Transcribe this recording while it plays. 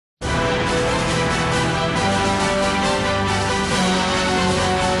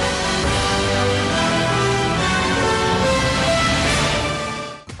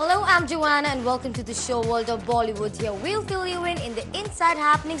Diana and welcome to the show World of Bollywood. Here we'll fill you in the inside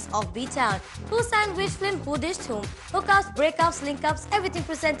happenings of B-Town. Who sang which film, who dished whom, hookups, breakups, link-ups, everything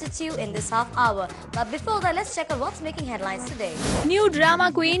presented to you in this half hour. But before that, let's check out what's making headlines today. New drama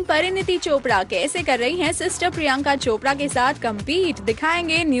queen Parineeti Chopra कैसे कर रही हैं sister Priyanka Chopra के साथ compete,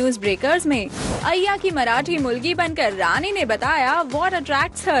 दिखाएंगे news breakers में। अय्या की मराठी मुर्गी बनकर रानी ने बताया what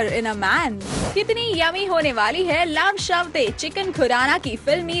attracts her in a man. कितनी यमी होने वाली है लव शवते चिकन खुराना की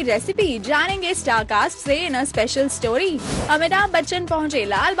फिल्मी रेसिपी, जानेंगे स्टार कास्ट से इन a special story. Amitabh Bachchan पहुंचे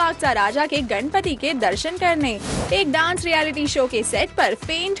लाल बाग सा राजा के गणपति के दर्शन करने। एक डांस रियलिटी शो के सेट पर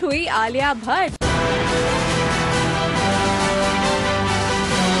फेंट हुई आलिया भट्ट।